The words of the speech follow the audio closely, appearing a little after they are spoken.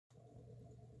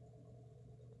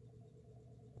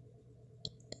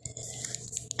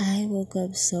I woke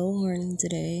up so horny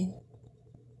today.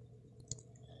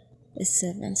 It's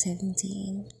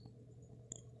 7:17.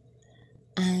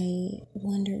 I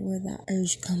wonder where that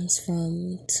urge comes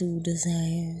from to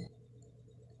desire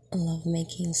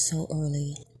lovemaking so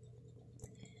early.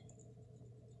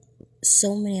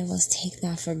 So many of us take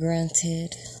that for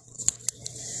granted.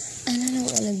 And I don't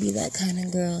want to be that kind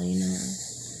of girl,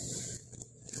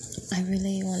 I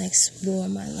really want to explore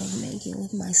my lovemaking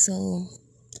with my soul.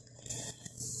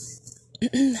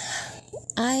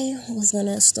 I was going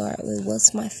to start with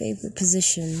what's my favorite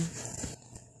position.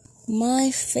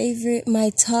 My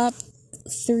top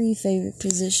 3 favorite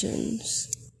positions.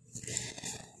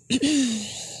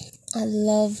 I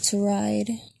love to ride.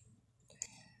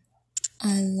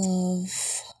 I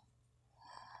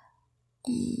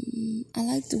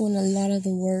like doing a lot of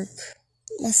the work.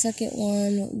 My second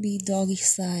one would be doggy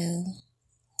style.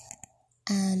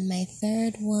 And my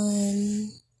third one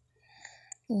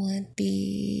would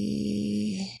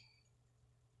be...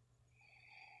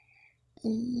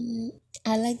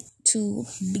 I like to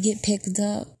get picked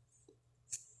up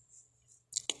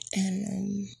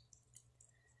and,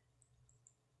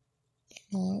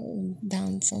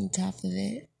 bounce on top of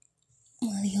it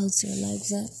while he holds your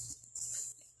legs up.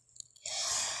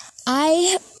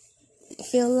 I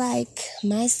feel like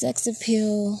my sex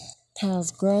appeal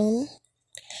has grown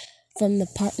from the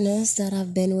partners that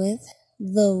I've been with.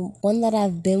 The one that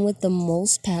I've been with the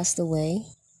most passed away.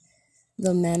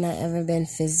 The man I ever been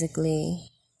physically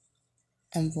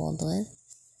involved with.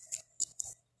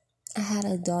 I had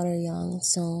a daughter young,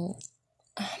 so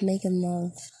making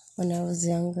love when I was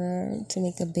younger to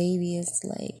make a baby is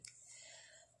like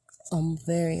a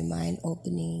very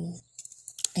mind-opening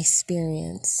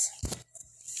experience.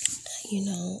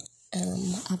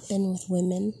 I've been with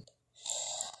women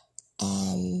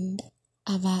and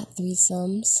I've had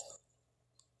threesomes,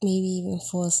 maybe even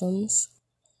foursomes.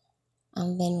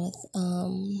 I've been with,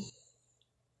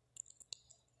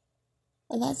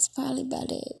 that's probably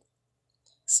about it.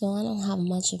 So I don't have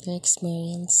much of an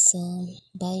experience,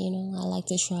 but I like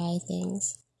to try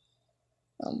things.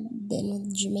 I've been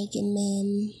with Jamaican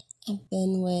men, I've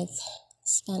been with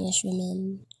Spanish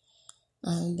women,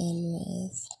 I've been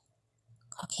with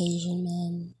Caucasian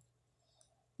men,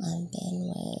 I've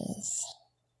been with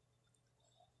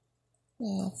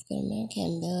African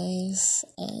American boys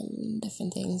and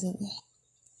different things of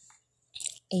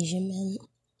Asian men.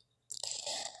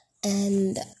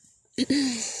 And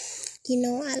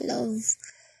I love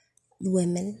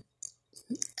women.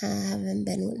 I haven't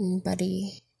been with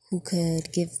anybody who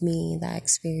could give me that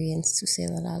experience to say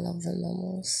that I love them the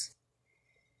most.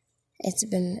 It's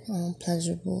been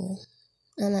pleasurable,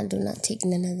 and I do not take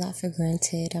none of that for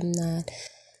granted. I'm not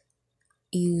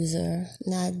a user,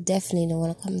 and I definitely don't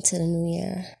want to come to the new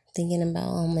year thinking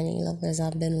about how many lovers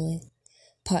I've been with,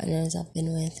 partners I've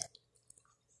been with.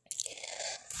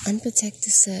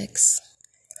 Unprotected sex.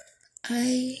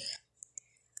 I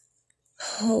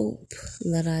hope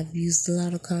that I've used a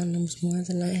lot of condoms more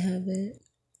than I haven't.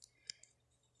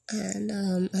 And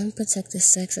unprotected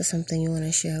sex is something you want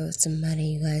to share with somebody.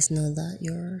 You guys know that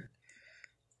you're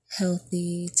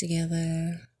healthy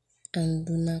together and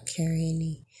do not carry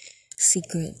any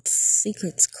secrets.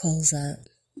 Secrets calls out.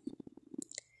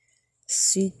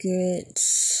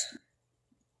 Secrets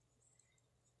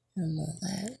and all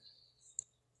that.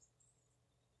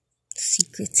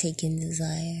 Secret taking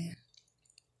desire.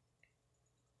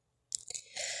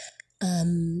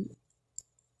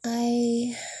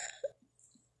 I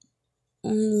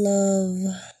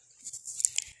love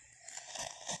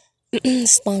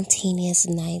spontaneous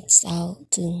nights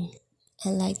out too. I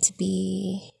like to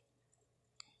be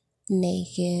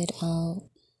naked out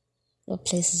or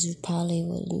places you probably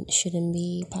shouldn't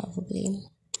be, probably.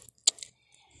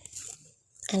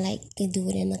 I like to do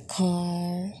it in the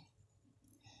car.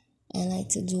 I like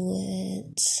to do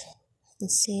it.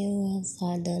 Let's see where else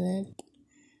I've done it.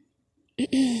 I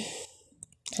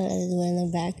like to do it in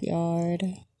the backyard,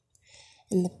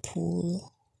 in the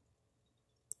pool.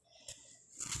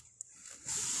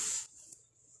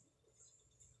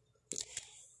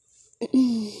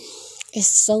 There's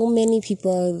so many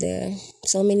people out there,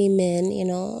 so many men,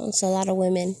 it's a lot of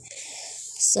women.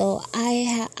 So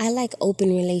I like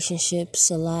open relationships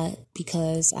a lot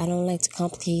because I don't like to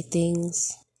complicate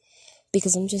things,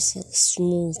 because I'm just a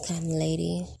smooth kind of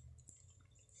lady,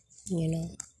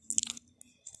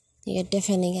 You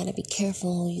definitely gotta be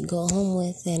careful who you go home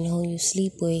with and who you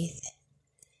sleep with.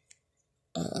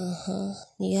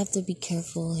 You have to be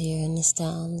careful here in this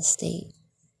town, the state.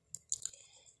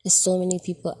 There's so many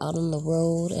people out on the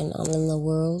road and out in the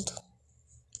world,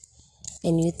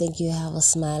 and you think you have a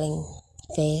smiling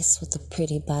face with a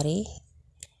pretty body,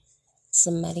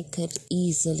 somebody could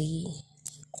easily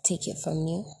take it from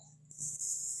you,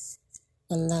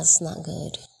 and that's not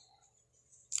good.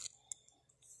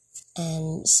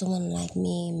 And someone like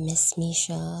me, Miss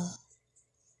Mesha,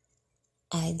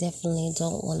 I definitely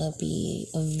don't want to be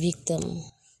a victim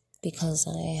because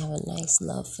I have a nice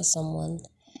love for someone.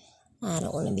 I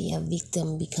don't want to be a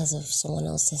victim because of someone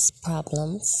else's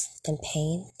problems and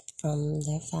pain from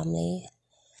their family.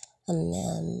 And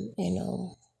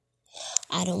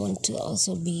I don't want to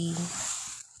also be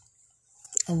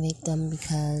a victim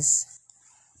because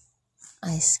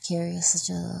I carry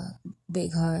such a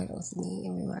big heart with me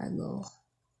everywhere I go.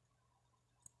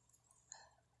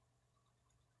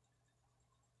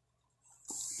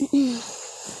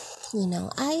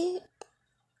 I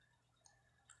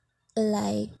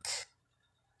like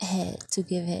to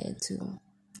give head to,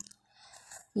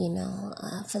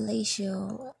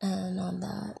 fellatio and all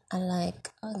that. I like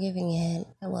giving head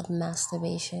with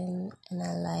masturbation, and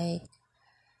I like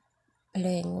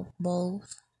playing with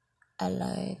both. I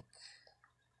like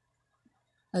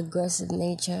aggressive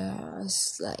nature.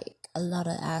 It's like a lot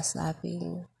of ass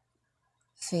slapping,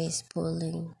 face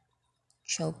pulling,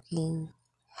 choking,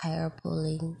 hair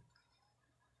pulling,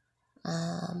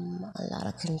 a lot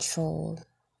of control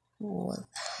with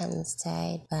hands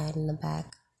tied behind the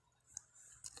back.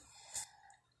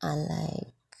 I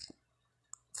like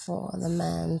for the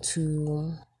man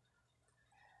to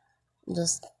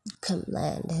just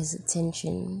command his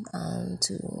attention and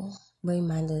to bring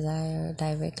my desire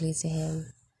directly to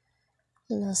him.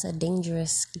 It's a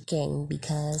dangerous game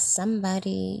because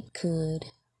somebody could,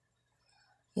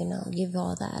 give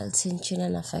all that attention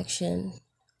and affection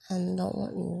and don't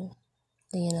want you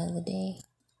at the end of the day.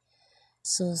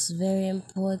 So it's very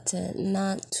important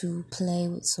not to play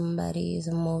with somebody's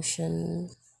emotion.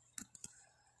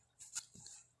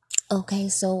 Okay,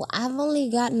 so I've only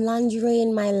gotten lingerie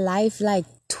in my life like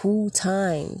 2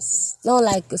 times. No,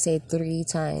 like say 3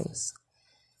 times.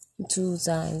 2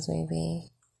 times maybe.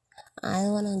 I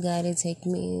want a guy to take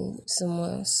me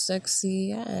somewhere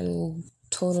sexy and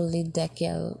totally deck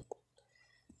out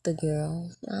the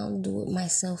girl. I'll do it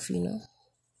myself,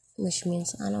 which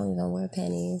means I don't even wear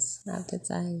panties half the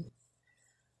time.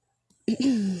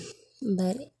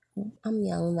 But I'm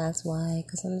young, that's why,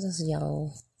 because I'm just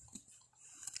young.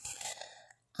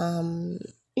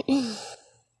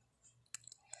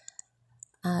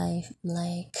 I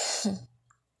like,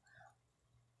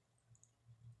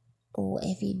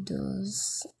 if he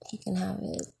does, he can have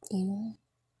it,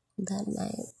 that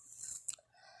night.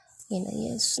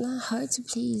 It's not hard to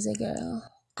please a girl.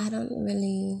 I don't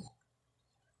really,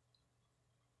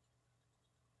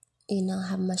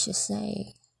 have much to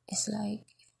say. It's like,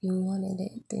 if you wanted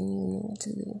it, then you knew what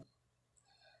to do.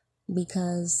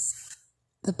 Because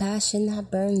the passion that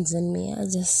burns in me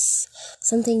is just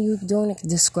something you don't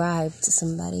describe to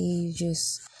somebody. You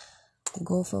just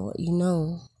go for what you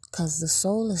know. Because the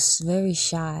soul is very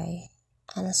shy.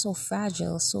 And it's so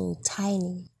fragile, so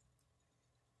tiny.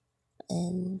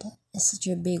 And it's such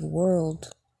a big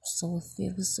world. So if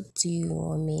it was up to you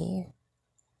or me,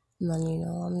 then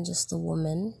I'm just a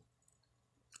woman.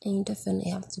 And you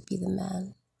definitely have to be the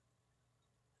man.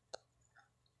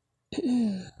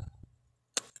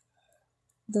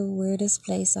 The weirdest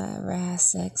place I ever had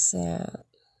sex at.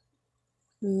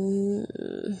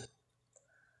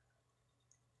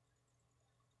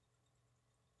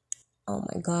 Oh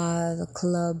my god,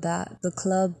 the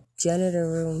club janitor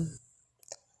room.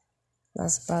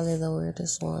 That's probably the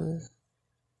weirdest one.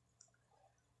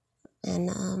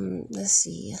 And let's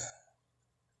see.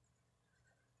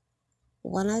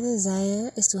 What I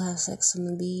desire is to have sex on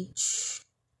the beach.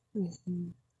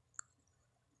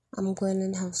 I'm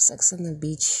going to have sex on the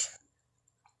beach.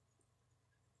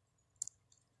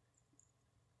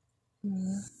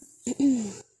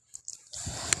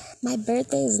 My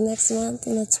birthday is next month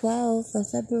on the 12th of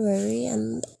February,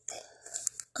 and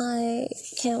I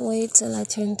can't wait till I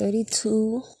turn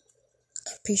 32.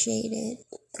 I appreciate it.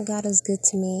 God is good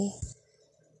to me.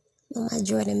 On my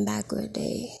Jordan backward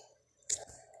day.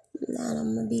 And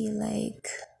I'm gonna be like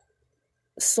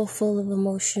so full of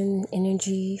emotion,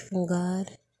 energy from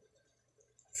God.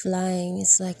 Flying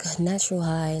is like a natural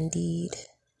high indeed.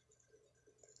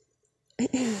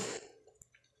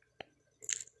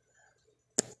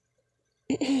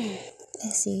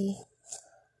 Let's see.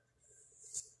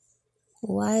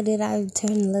 Why did I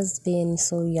turn lesbian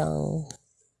so young?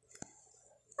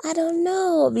 I don't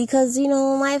know, because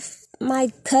my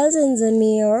cousins and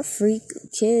me are freak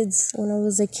kids. When I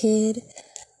was a kid,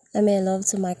 I made love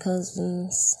to my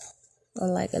cousins, or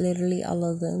like literally all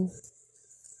of them.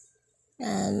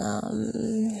 And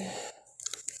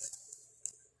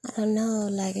I don't know,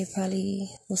 like it probably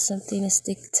was something to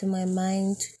stick to my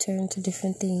mind to turn to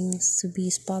different things, to be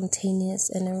spontaneous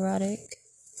and erotic.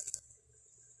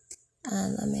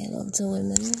 And I made love to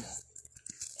women.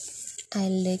 I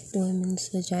licked women's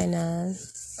vagina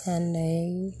and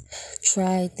I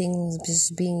tried things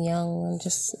just being young and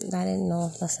I didn't know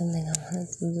if that's something I wanted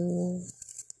to do.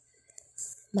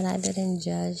 But I didn't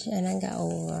judge and I got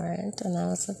over it and I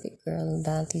was a big girl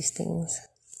about these things.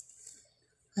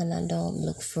 And I don't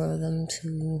look for them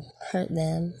to hurt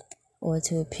them or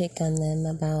to pick on them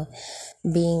about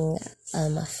being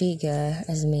a figure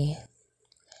as me.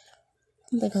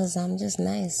 Because I'm just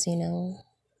nice,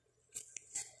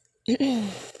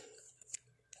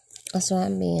 That's why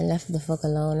I'm being left the fuck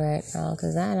alone right now,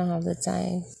 because I don't have the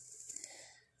time.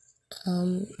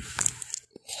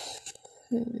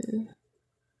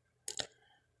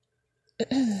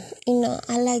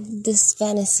 I like this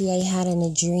fantasy I had in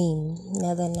a dream the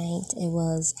other night.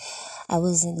 I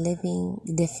wasn't living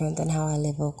different than how I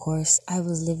live, of course. I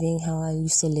was living how I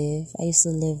used to live. I used to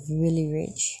live really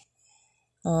rich.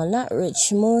 Not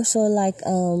rich, more so like,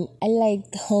 I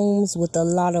like homes with a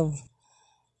lot of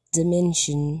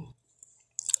dimension.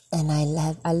 And I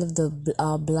lived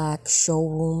a black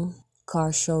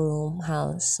car showroom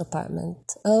house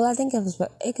apartment. Oh, I think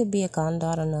it could be a condo,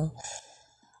 I don't know.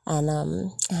 And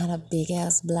I had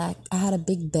a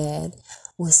big bed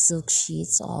with silk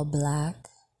sheets, all black.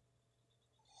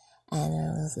 And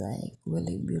it was like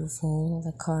really beautiful,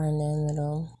 the car and then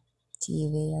little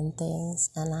TV and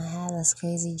things. And I had this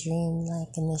crazy dream,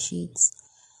 like in the sheets,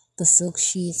 the silk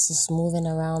sheets just moving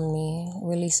around me,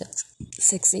 really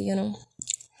sexy,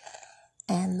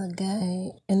 And the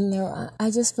guy in there, I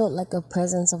just felt like a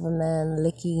presence of a man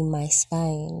licking my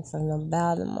spine from the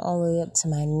bottom all the way up to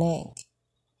my neck.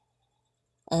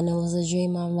 And it was a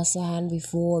dream I must have had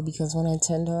before, because when I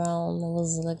turned around, it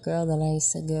was the girl that I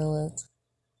used to go with.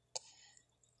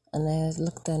 And I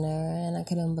looked at her and I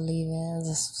couldn't believe it. I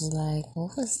just was like,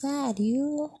 what was that,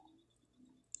 you?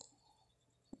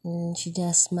 And she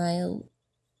just smiled.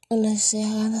 And I said,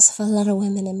 I must have a lot of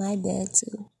women in my bed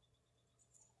too.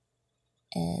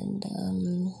 And,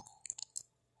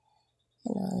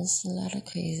 there's a lot of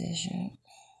crazy shit.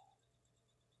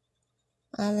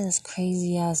 I had this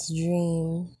crazy ass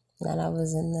dream that I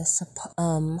was in this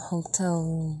hotel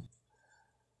room.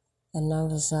 And I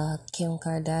was Kim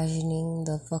Kardashianing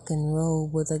the fucking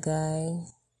robe with a guy.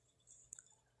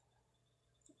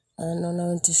 And when I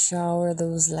went to shower, there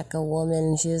was like a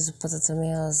woman. She was supposed to tell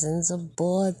me I was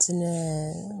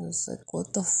insubordinate. I was like,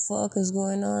 what the fuck is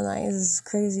going on? Like, this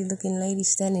crazy looking lady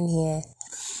standing here.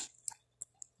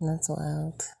 And that's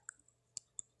wild.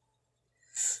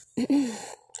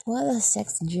 What are the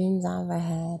sex dreams I ever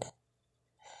had?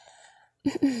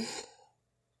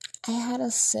 I had a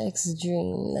sex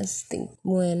dream. Let's think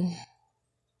when.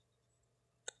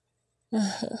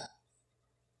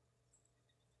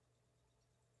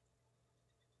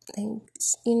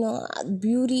 Thanks.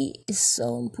 Beauty is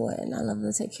so important. I love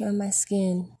to take care of my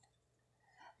skin.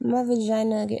 My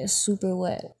vagina gets super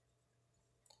wet.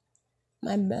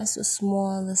 My breast was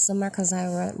small this summer because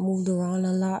I moved around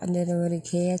a lot and didn't really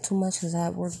care too much because I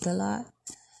worked a lot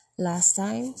last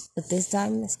time. But this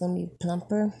time it's going to be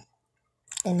plumper.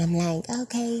 And I'm like,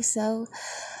 okay, so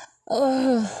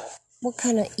what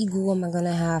kind of ego am I going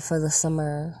to have for the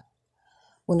summer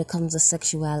when it comes to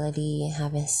sexuality and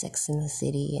having sex in the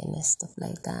city and stuff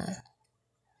like that?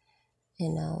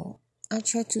 I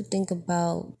try to think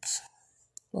about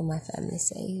what my family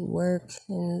say, work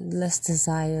and less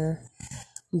desire.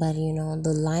 But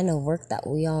the line of work that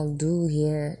we all do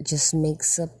here just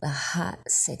makes up a hot,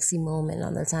 sexy moment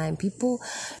all the time. People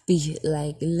be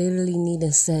like literally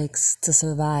needing sex to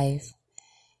survive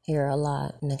here a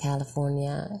lot in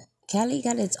California. Cali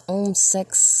got its own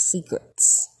sex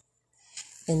secrets.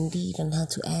 Indeed, on how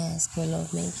to ask for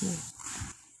love making.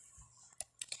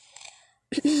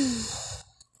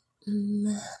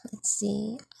 Let's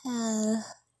see.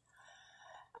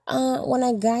 When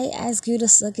a guy asks you to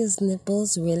suck his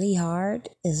nipples really hard,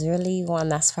 is really one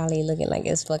that's probably looking like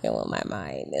it's fucking with my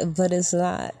mind, but it's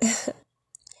not.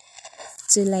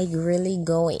 To like really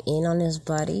go in on his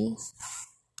body,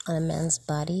 on a man's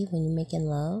body when you're making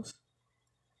love.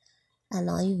 And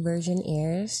all you virgin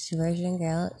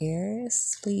girl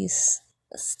ears, please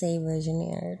stay virgin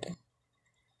eared.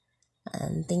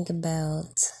 And think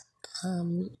about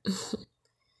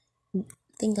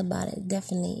it.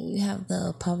 Definitely, you have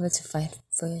the power to fight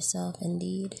for yourself.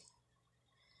 Indeed,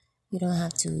 you don't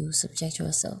have to subject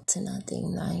yourself to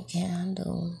nothing that you can't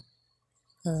handle,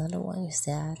 because otherwise you're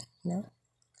sad.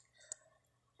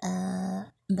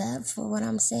 But for what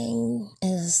I'm saying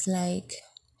is like,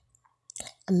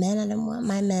 Man, I don't want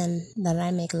my man that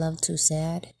I make love to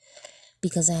sad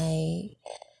because I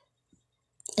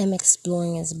am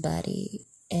exploring his body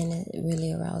and it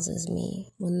really arouses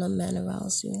me. When no man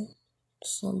arouses you,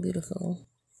 it's so beautiful.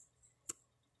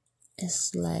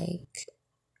 It's like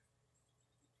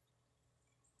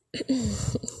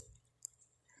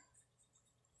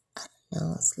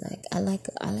no, it's like I like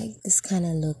this kind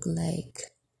of look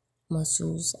like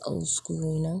muscles old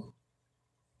school, you know.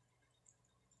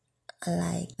 I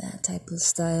like that type of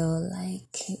style.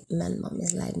 Like man, mom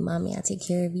is like, mommy, I take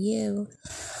care of you.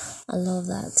 I love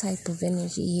that type of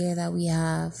energy here that we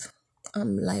have.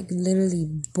 I'm like literally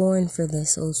born for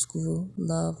this old school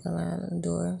love that I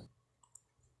adore.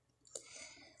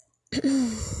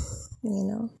 You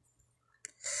know,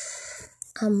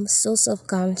 I'm so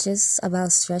self-conscious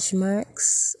about stretch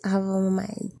marks. I have them on my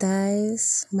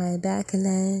thighs, my back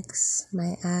legs,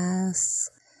 my ass,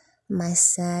 my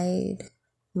side,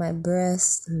 my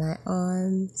breast, my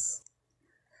arms.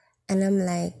 And I'm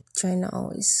like trying to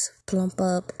always plump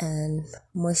up and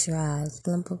moisturize.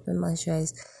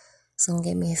 So don't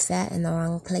get me fat in the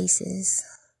wrong places.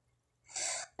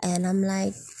 And I'm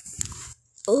like,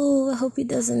 oh, I hope he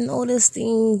doesn't notice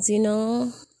things, you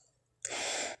know.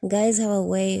 Guys have a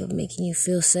way of making you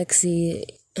feel sexy,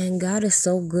 and God is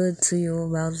so good to you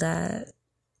about that.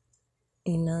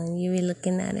 You know, you be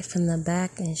looking at it from the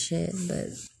back and shit, but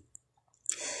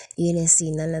you didn't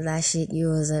see none of that shit you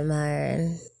was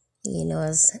admiring. You know,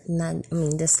 it's not,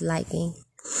 disliking.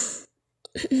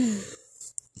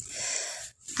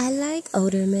 I like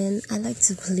older men. I like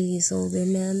to please older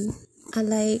men.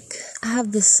 I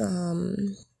have this,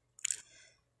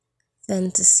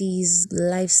 fantasies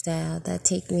lifestyle that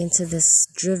take me into this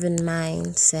driven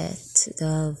mindset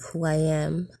of who I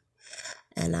am,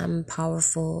 and I'm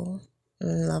powerful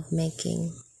in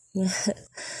lovemaking.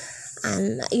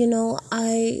 And you know,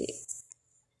 I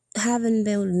haven't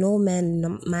been with no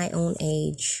man my own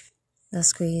age.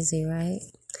 That's crazy, right?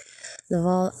 I've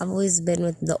always been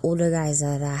with the older guys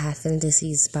that I had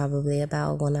fantasies probably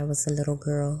about when I was a little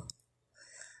girl,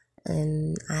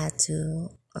 and I had to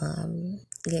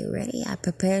get ready. I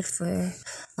prepared for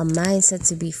a mindset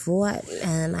to be fought,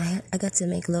 and I got to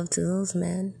make love to those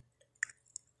men.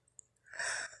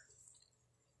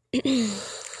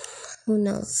 Who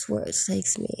knows where it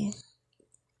takes me?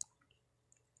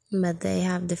 But they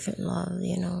have different love,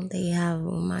 you know. They have a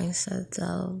mindset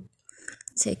of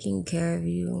taking care of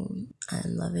you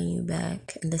and loving you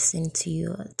back, and listening to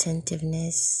you,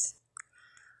 attentiveness.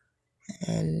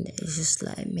 And it's just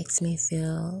like makes me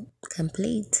feel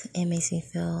complete. It makes me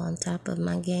feel on top of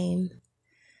my game.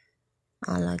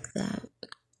 I like that.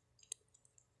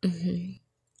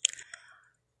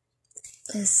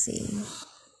 Let's see.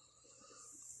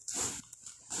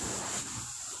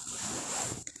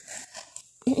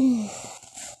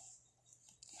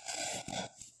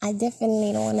 I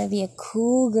definitely don't want to be a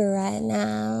cougar right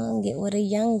now. Get with a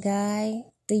young guy.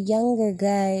 The younger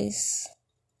guys,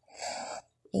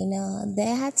 you know,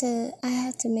 I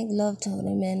had to make love to the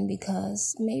men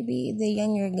because maybe the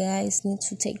younger guys need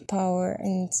to take power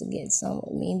and to get some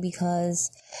with me,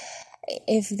 because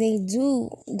if they do,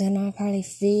 then I probably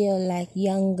feel like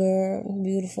younger,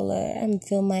 beautifuler, and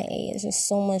feel my age. There's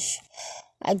so much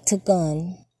I took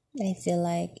on. I feel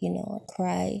like, you know, I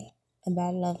cry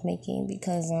about lovemaking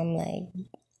because I'm like,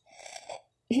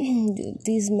 dude,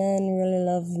 these men really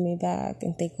love me back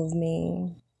and think of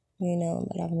me, you know,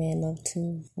 that I've made love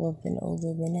to who have been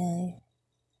older than I.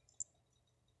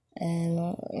 And,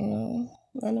 you know,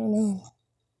 I don't know.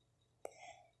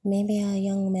 Maybe a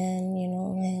young man, you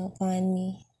know, he'll find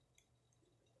me.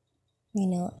 You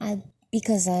know,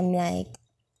 because I'm like,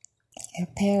 your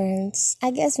parents.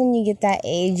 I guess when you get that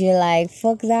age, you're like,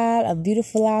 fuck that, a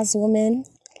beautiful ass woman.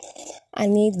 I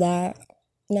need that.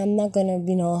 And I'm not gonna,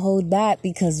 you know, hold back,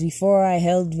 because before I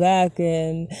held back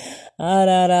and you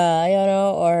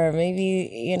know, or maybe,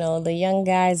 you know, the young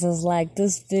guys was like,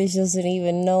 this bitch doesn't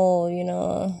even know, you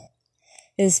know,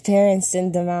 his parents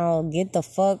sent them out, get the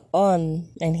fuck on,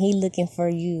 and he looking for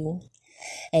you,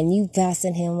 and you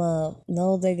passing him up.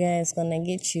 No other guy's gonna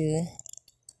get you.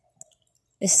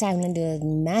 It's time to do a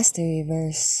master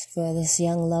reverse for this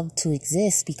young love to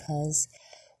exist, because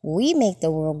we make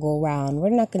the world go round. We're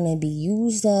not going to be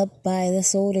used up by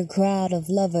this older crowd of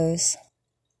lovers,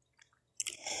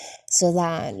 so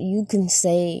that you can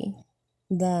say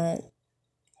that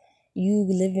you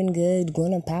living good,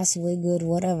 going to pass away good,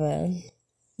 whatever.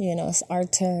 You know, it's our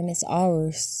turn, it's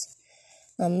ours.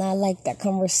 I'm not like that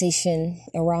conversation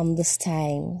around this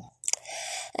time.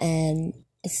 And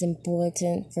it's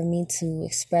important for me to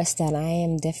express that I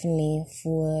am definitely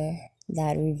for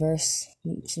that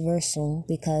reversal,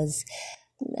 because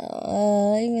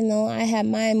Even though I have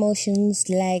my emotions,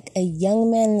 like a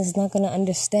young man is not gonna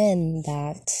understand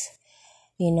that,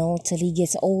 till he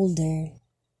gets older.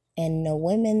 And the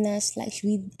women that's like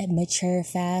we mature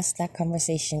fast, that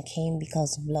conversation came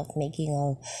because of love making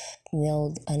of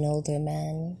an older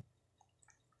man.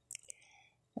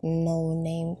 No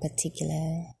name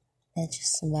particular, that's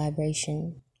just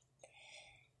vibration.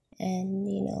 And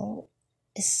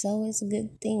it's always a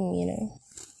good thing.